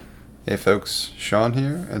Hey folks, Sean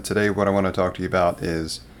here, and today what I want to talk to you about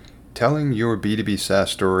is telling your B2B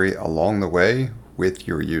SaaS story along the way with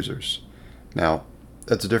your users. Now,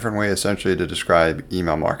 that's a different way essentially to describe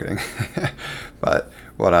email marketing, but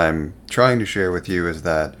what I'm trying to share with you is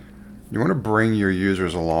that you want to bring your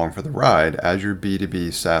users along for the ride as your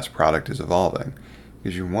B2B SaaS product is evolving,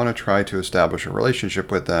 because you want to try to establish a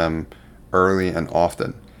relationship with them early and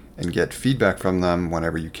often, and get feedback from them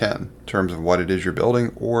whenever you can in terms of what it is you're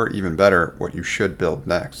building, or even better, what you should build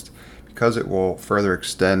next, because it will further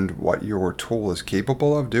extend what your tool is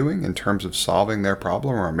capable of doing in terms of solving their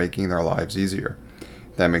problem or making their lives easier.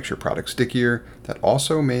 That makes your product stickier. That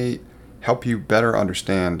also may help you better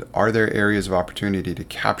understand, are there areas of opportunity to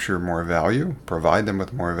capture more value, provide them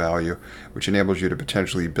with more value, which enables you to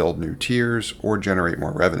potentially build new tiers or generate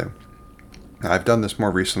more revenue. Now, I've done this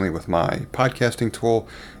more recently with my podcasting tool,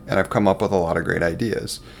 and I've come up with a lot of great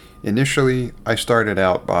ideas. Initially, I started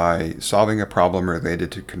out by solving a problem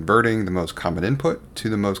related to converting the most common input to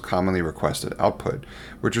the most commonly requested output,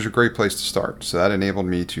 which is a great place to start. So that enabled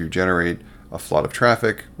me to generate a flood of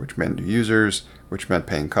traffic, which meant new users, which meant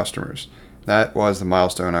paying customers. That was the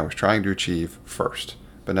milestone I was trying to achieve first.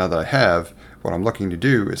 But now that I have, what I'm looking to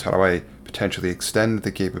do is how do I potentially extend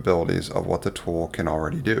the capabilities of what the tool can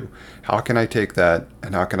already do? How can I take that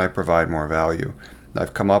and how can I provide more value?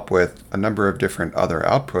 I've come up with a number of different other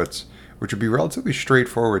outputs, which would be relatively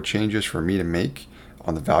straightforward changes for me to make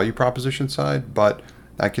on the value proposition side, but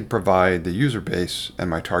I could provide the user base and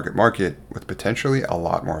my target market with potentially a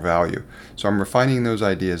lot more value. So I'm refining those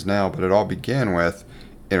ideas now, but it all began with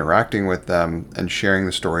interacting with them and sharing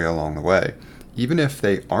the story along the way. Even if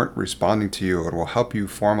they aren't responding to you, it will help you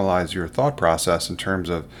formalize your thought process in terms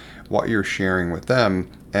of what you're sharing with them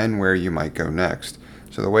and where you might go next.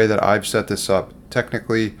 So the way that I've set this up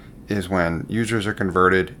technically is when users are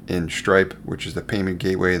converted in Stripe, which is the payment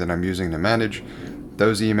gateway that I'm using to manage,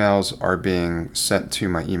 those emails are being sent to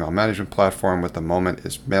my email management platform with the moment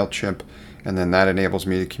is MailChimp, and then that enables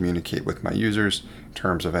me to communicate with my users in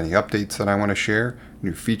terms of any updates that I want to share,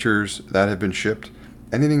 new features that have been shipped,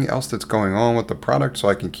 anything else that's going on with the product so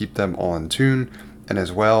I can keep them all in tune. And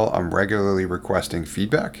as well, I'm regularly requesting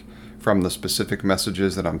feedback from the specific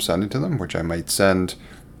messages that I'm sending to them, which I might send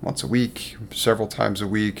once a week, several times a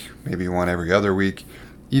week, maybe one every other week.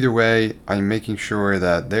 Either way, I'm making sure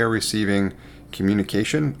that they're receiving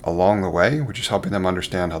communication along the way, which is helping them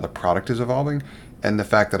understand how the product is evolving, and the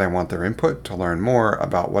fact that I want their input to learn more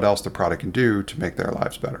about what else the product can do to make their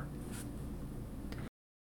lives better.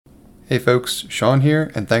 Hey folks, Sean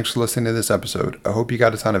here, and thanks for listening to this episode. I hope you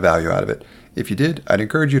got a ton of value out of it. If you did, I'd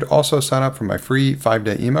encourage you to also sign up for my free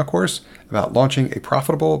 5-day email course about launching a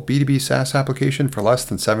profitable B2B SaaS application for less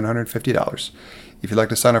than $750. If you'd like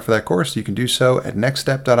to sign up for that course, you can do so at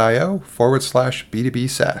nextstep.io/B2B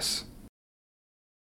SaaS.